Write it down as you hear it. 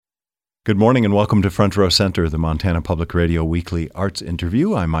Good morning and welcome to Front Row Center, the Montana Public Radio weekly arts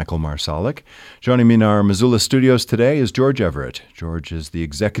interview. I'm Michael Marsalik. Joining me in our Missoula studios today is George Everett. George is the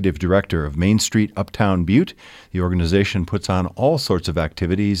executive director of Main Street Uptown Butte. The organization puts on all sorts of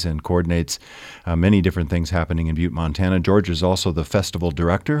activities and coordinates many different things happening in Butte, Montana. George is also the festival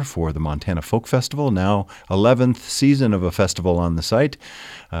director for the Montana Folk Festival, now 11th season of a festival on the site,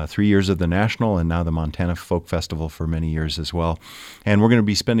 3 years of the National, and now the Montana Folk Festival for many years as well. And we're going to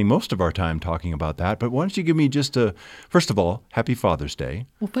be spending most of our time talking about that. But why don't you give me just first of all, Happy Father's Day.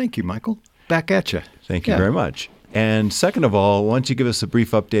 Well, thank you, Michael. Back at you. Thank you very much. And second of all, why don't you give us a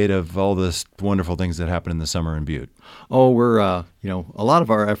brief update of all the wonderful things that happened in the summer in Butte? Oh, we're, a lot of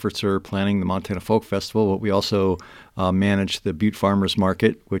our efforts are planning the Montana Folk Festival, but we also manage the Butte Farmers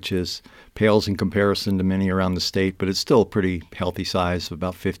Market, which pales in comparison to many around the state, but it's still a pretty healthy size,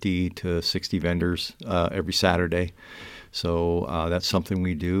 about 50 to 60 vendors every Saturday. So that's something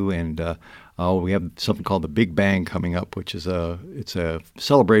we do, and we have something called the Big Bang coming up, which is it's a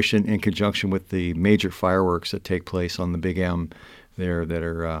celebration in conjunction with the major fireworks that take place on the Big M there that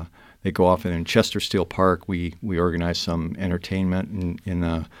are they go off in Chester Steel Park. We organize some entertainment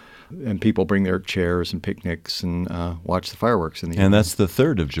and people bring their chairs and picnics and watch the fireworks. And that's the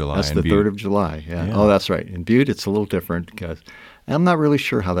 3rd of July. That's the 3rd of July. Yeah. Oh, that's right. In Butte, it's a little different because I'm not really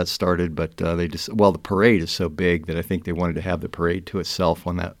sure how that started, but the parade is so big that I think they wanted to have the parade to itself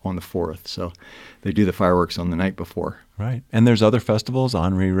on the 4th. So they do the fireworks on the night before. Right. And there's other festivals,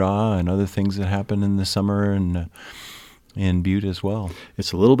 Henri Ra and other things that happen in the summer and in Butte as well.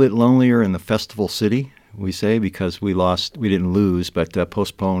 It's a little bit lonelier in the festival city, we say, because we didn't lose, but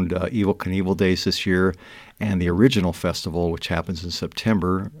postponed Evel Knievel Days this year and the original festival, which happens in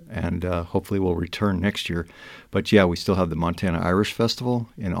September, and hopefully will return next year. But yeah, we still have the Montana Irish Festival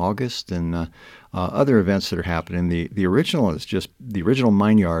in August and other events that are happening. The original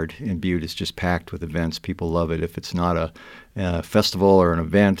Mine Yard in Butte is just packed with events. People love it. If it's not a festival or an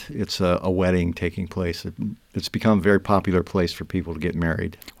event, it's a wedding taking place. It's become a very popular place for people to get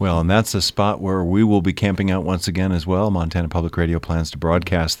married. Well, and that's a spot where we will be camping out once again as well. Montana Public Radio plans to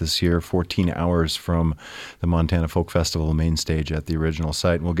broadcast this year 14 hours from the Montana Folk Festival main stage at the original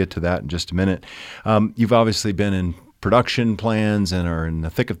site. And we'll get to that in just a minute. You've obviously been in production plans and are in the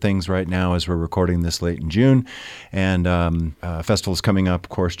thick of things right now as we're recording this late in June. And festival is coming up, of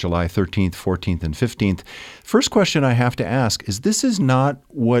course, July 13th, 14th, and 15th. First question I have to ask is this is not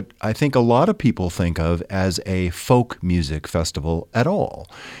what I think a lot of people think of as a folk music festival at all.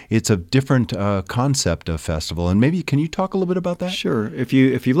 It's a different concept of festival. And maybe can you talk a little bit about that? Sure. If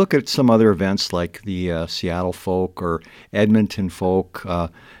you look at some other events like the Seattle Folk or Edmonton Folk,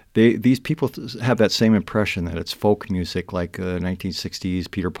 these people have that same impression that it's folk music like 1960s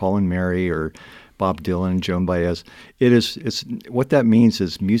Peter, Paul and Mary or Bob Dylan, Joan Baez. It's what that means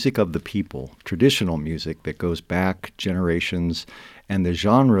is music of the people, traditional music that goes back generations, and the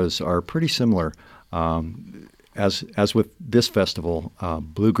genres are pretty similar. As with this festival,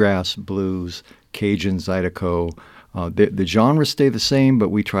 bluegrass, blues, cajun, zydeco. The genres stay the same,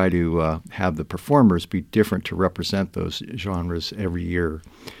 but we try to have the performers be different to represent those genres every year.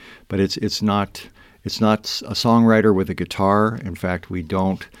 But it's not a songwriter with a guitar. In fact, we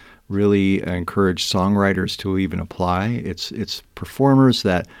don't really encourage songwriters to even apply. It's performers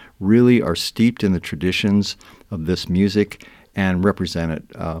that really are steeped in the traditions of this music and represent it,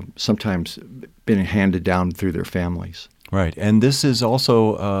 sometimes been handed down through their families. Right. And this is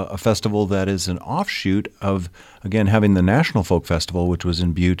also a festival that is an offshoot of, again, having the National Folk Festival, which was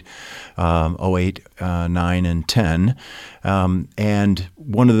in Butte 08, 9, and 10. And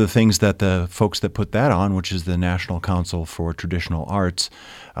one of the things that the folks that put that on, which is the National Council for Traditional Arts,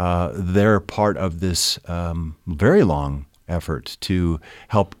 they're part of this very long effort to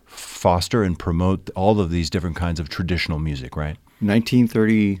help foster and promote all of these different kinds of traditional music, right?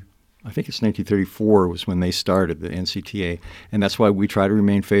 I think it's 1934 was when they started the NCTA, and that's why we try to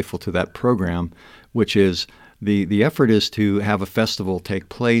remain faithful to that program, which is the effort is to have a festival take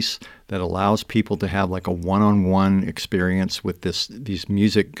place that allows people to have like a one-on-one experience with these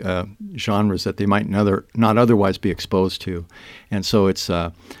music genres that they might not otherwise be exposed to, and so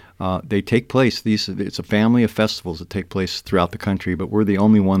they take place. It's a family of festivals that take place throughout the country, but we're the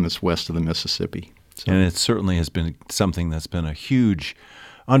only one that's west of the Mississippi. So. And it certainly has been something that's been a huge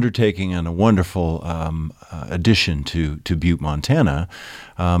undertaking and a wonderful addition to Butte, Montana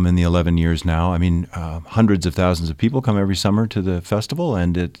in the 11 years now. I mean, hundreds of thousands of people come every summer to the festival,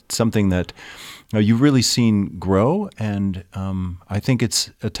 and it's something that you've really seen grow, and I think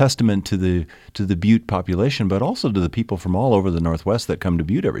it's a testament to the Butte population, but also to the people from all over the Northwest that come to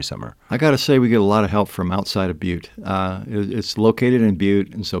Butte every summer. I got to say, we get a lot of help from outside of Butte. It's located in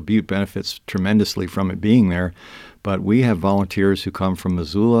Butte, and so Butte benefits tremendously from it being there. But we have volunteers who come from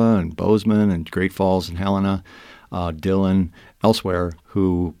Missoula and Bozeman and Great Falls and Helena, Dillon, elsewhere,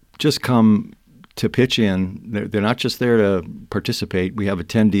 who just come to pitch in. They're not just there to participate. We have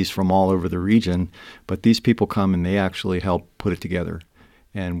attendees from all over the region, but these people come and they actually help put it together,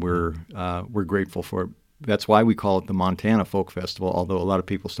 and we're grateful for it. That's why we call it the Montana Folk Festival, although a lot of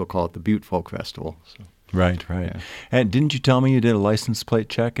people still call it the Butte Folk Festival. So. Right. Yeah. And didn't you tell me you did a license plate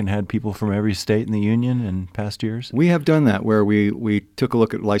check and had people from every state in the union in past years? We have done that, where we took a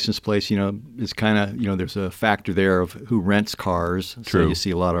look at license plates. It's kind of, there's a factor there of who rents cars. True. So you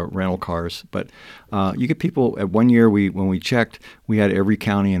see a lot of rental cars. But you get people, at one year when we checked, we had every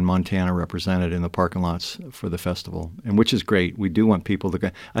county in Montana represented in the parking lots for the festival, and which is great. We do want people to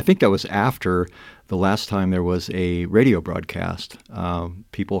go. I think that was after the last time there was a radio broadcast.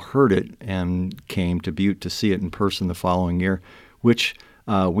 People heard it and came to Butte to see it in person the following year, which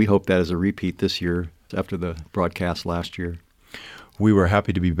we hope that is a repeat this year after the broadcast last year. We were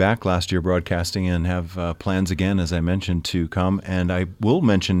happy to be back last year broadcasting and have plans again, as I mentioned, to come. And I will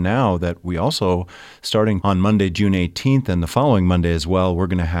mention now that we also, starting on Monday, June 18th, and the following Monday as well, we're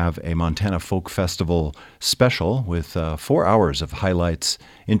going to have a Montana Folk Festival special with 4 hours of highlights,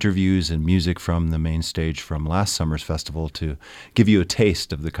 interviews, and music from the main stage from last summer's festival to give you a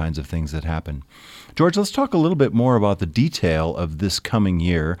taste of the kinds of things that happen. George, let's talk a little bit more about the detail of this coming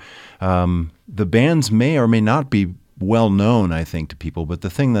year. The bands may or may not be well known, I think, to people, but the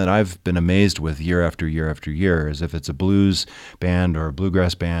thing that I've been amazed with year after year after year is if it's a blues band or a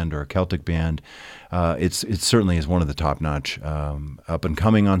bluegrass band or a Celtic band, it certainly is one of the top-notch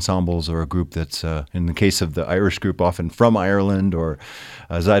up-and-coming ensembles, or a group that's, in the case of the Irish group, often from Ireland, or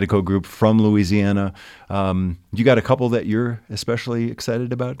a zydeco group from Louisiana. You got a couple that you're especially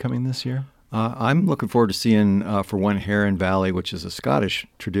excited about coming this year? I'm looking forward to seeing, for one, Heron Valley, which is a Scottish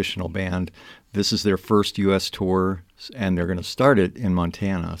traditional band. This is their first U.S. tour, and they're going to start it in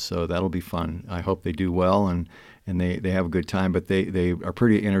Montana, so that'll be fun. I hope they do well and they have a good time, but they are a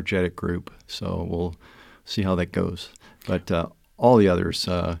pretty energetic group, so we'll see how that goes. But all the others,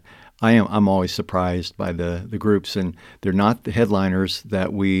 I'm always surprised by the groups, and they're not the headliners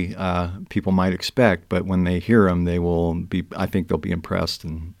that we people might expect, but when they hear them, I think they'll be impressed,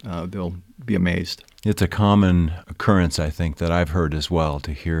 and they'll be amazed. It's a common occurrence, I think, that I've heard as well,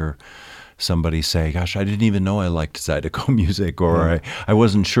 to hear somebody say, gosh, I didn't even know I liked zydeco music, or I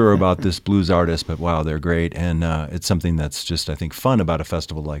wasn't sure about this blues artist, but wow, they're great. And it's something that's just, I think, fun about a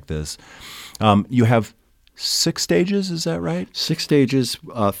festival like this. You have 6 stages, is that right? 6 stages.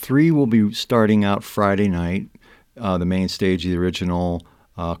 3 will be starting out Friday night. The main stage, the original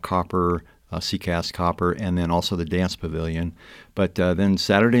Copper, Seacast Copper, and then also the Dance Pavilion. But then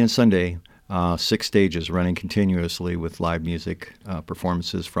Saturday and Sunday, 6 stages running continuously with live music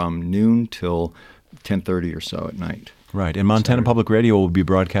performances from noon till 10:30 or so at night. Right. And Montana Public Radio will be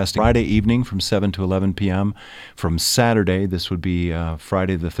broadcasting Friday evening from 7 to 11 p.m. From Saturday, this would be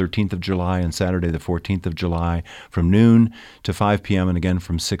Friday the 13th of July and Saturday the 14th of July, from noon to 5 p.m. and again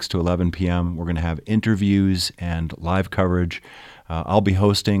from 6 to 11 p.m. We're going to have interviews and live coverage. I'll be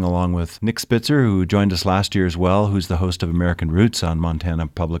hosting along with Nick Spitzer, who joined us last year as well, who's the host of American Roots on Montana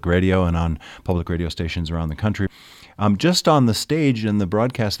Public Radio and on public radio stations around the country. Just on the stage and the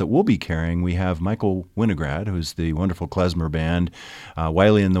broadcast that we'll be carrying, we have Michael Winograd, who's the wonderful klezmer band,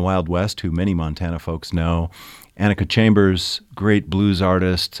 Wiley and the Wild West, who many Montana folks know, Annika Chambers, great blues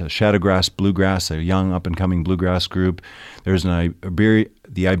artist, Shadowgrass Bluegrass, a young up-and-coming bluegrass group. There's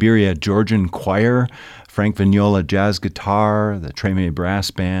the Iberia Georgian Choir, Frank Vignola Jazz Guitar, the Treme Brass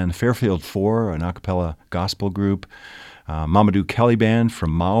Band, Fairfield 4, an a cappella gospel group, Mamadou Kelly Band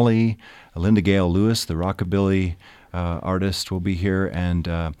from Mali, Linda Gale Lewis, the rockabilly artist, will be here, and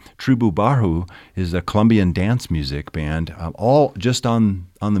Tribu Bahu is a Colombian dance music band, all just on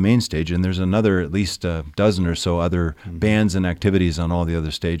the main stage, and there's another at least a dozen or so other bands and activities on all the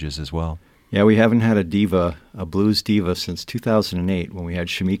other stages as well. Yeah, we haven't had a blues diva, since 2008 when we had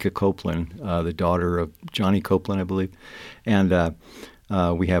Shamika Copeland, the daughter of Johnny Copeland, I believe. And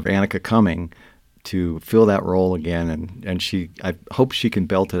we have Annika coming to fill that role again. And I hope she can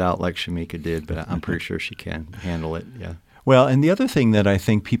belt it out like Shamika did, but I'm pretty sure she can handle it, yeah. Well, and the other thing that I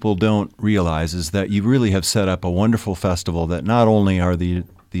think people don't realize is that you really have set up a wonderful festival that not only are the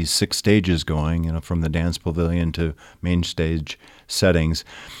these 6 stages going, from the dance pavilion to main stage settings.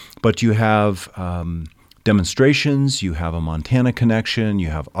 But you have demonstrations, you have a Montana connection, you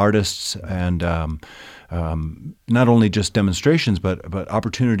have artists, and not only just demonstrations, but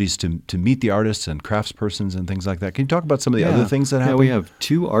opportunities to meet the artists and craftspersons and things like that. Can you talk about some of the other things that happen? Yeah, we have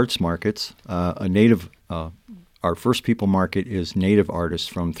 2 arts markets. Our First People Market is native artists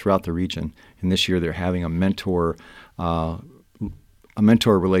from throughout the region, and this year they're having a mentor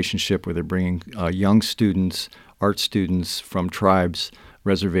relationship where they're bringing young students, art students from tribes,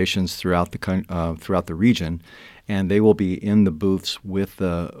 reservations throughout the region, and they will be in the booths with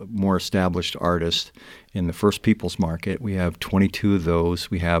the more established artists. In the First Peoples Market, we have 22 of those.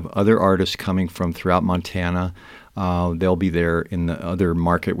 We have other artists coming from throughout Montana. They'll be there in the other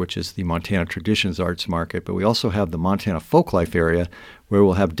market, which is the Montana Traditions Arts Market. But we also have the Montana Folklife area where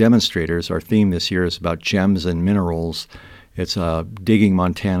we'll have demonstrators. Our theme this year is about gems and minerals. It's digging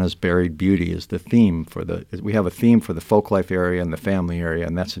Montana's buried beauty is the theme we have a theme for the folklife area and the family area,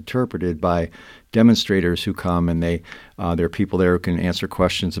 and that's interpreted by demonstrators who come, and there are people there who can answer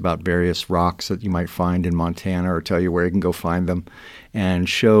questions about various rocks that you might find in Montana or tell you where you can go find them and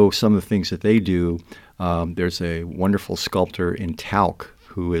show some of the things that they do. There's a wonderful sculptor in talc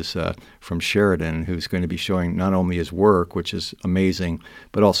who is from Sheridan, who's going to be showing not only his work, which is amazing,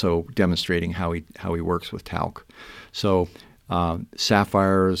 but also demonstrating how he works with talc. So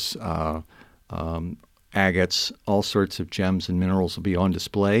sapphires, agates, all sorts of gems and minerals will be on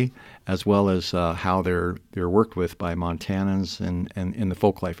display, as well as how they're worked with by Montanans and in the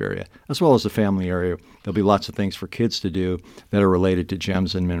folklife area, as well as the family area. There'll be lots of things for kids to do that are related to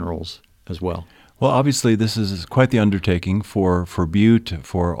gems and minerals as well. Well, obviously, this is quite the undertaking for Butte,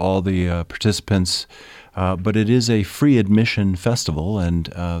 for all the participants, but it is a free admission festival, and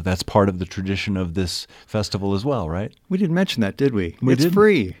that's part of the tradition of this festival as well, right? We didn't mention that, did we? It's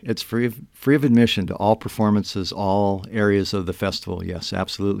free. It's free of admission to all performances, all areas of the festival. Yes,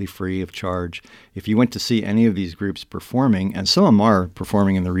 absolutely free of charge. If you went to see any of these groups performing, and some of them are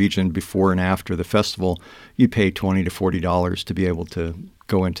performing in the region before and after the festival, you'd pay $20 to $40 to be able to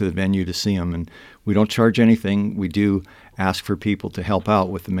go into the venue to see them. And we don't charge anything. We do ask for people to help out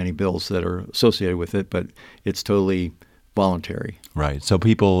with the many bills that are associated with it, but it's totally voluntary. Right. So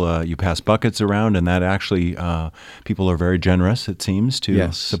people, you pass buckets around, and that actually, people are very generous, it seems,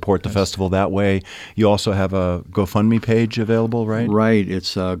 to support the festival that way. You also have a GoFundMe page available, right? Right.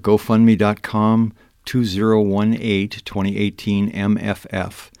 It's GoFundMe.com 2018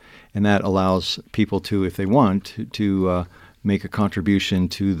 MFF. And that allows people to, if they want, to make a contribution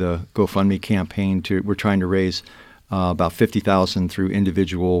to the GoFundMe campaign. We're trying to raise about $50,000 through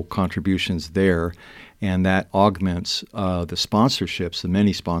individual contributions there, and that augments the sponsorships, the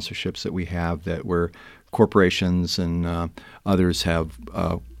many sponsorships that we have that where corporations and others have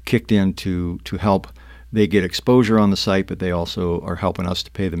kicked in to help. They get exposure on the site, but they also are helping us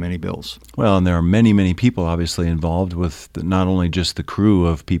to pay the many bills. Well, and there are many, many people obviously involved with not only just the crew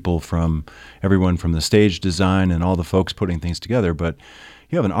of people from everyone from the stage design and all the folks putting things together, but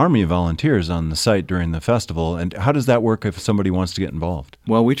you have an army of volunteers on the site during the festival. And how does that work if somebody wants to get involved?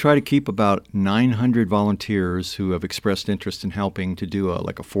 Well, we try to keep about 900 volunteers who have expressed interest in helping to do a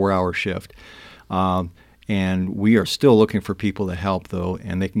 4-hour shift. And we are still looking for people to help, though,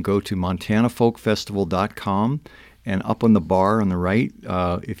 and they can go to MontanaFolkFestival.com, and up on the bar on the right,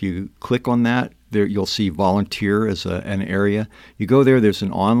 if you click on that, there you'll see volunteer as an area. You go there, there's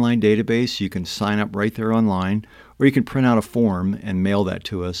an online database. You can sign up right there online, or you can print out a form and mail that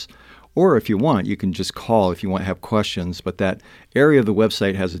to us. Or if you want, you can just call if you want to have questions. But that area of the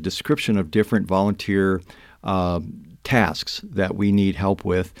website has a description of different volunteer tasks that we need help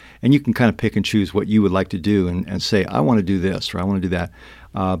with, and you can kind of pick and choose what you would like to do and say, I want to do this or I want to do that.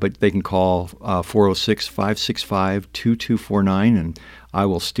 But they can call 406-565-2249, and I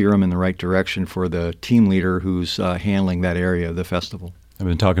will steer them in the right direction for the team leader who's handling that area of the festival. I've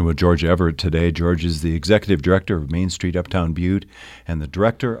been talking with George Everett today. George is the Executive Director of Main Street Uptown Butte and the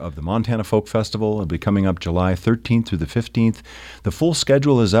Director of the Montana Folk Festival. It'll be coming up July 13th through the 15th. The full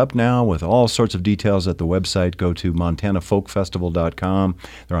schedule is up now with all sorts of details at the website. Go to MontanaFolkFestival.com.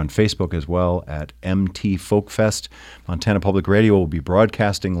 They're on Facebook as well at MT Folk Fest. Montana Public Radio will be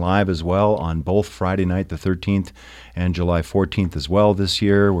broadcasting live as well on both Friday night the 13th and July 14th as well this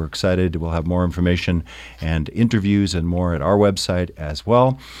year. We're excited. We'll have more information and interviews and more at our website as well.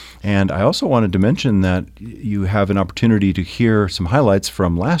 And I also wanted to mention that you have an opportunity to hear some highlights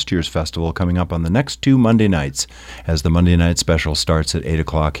from last year's festival coming up on the next 2 Monday nights as the Monday night special starts at 8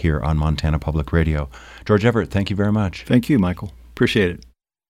 o'clock here on Montana Public Radio. George Everett, thank you very much. Thank you, Michael. Appreciate it.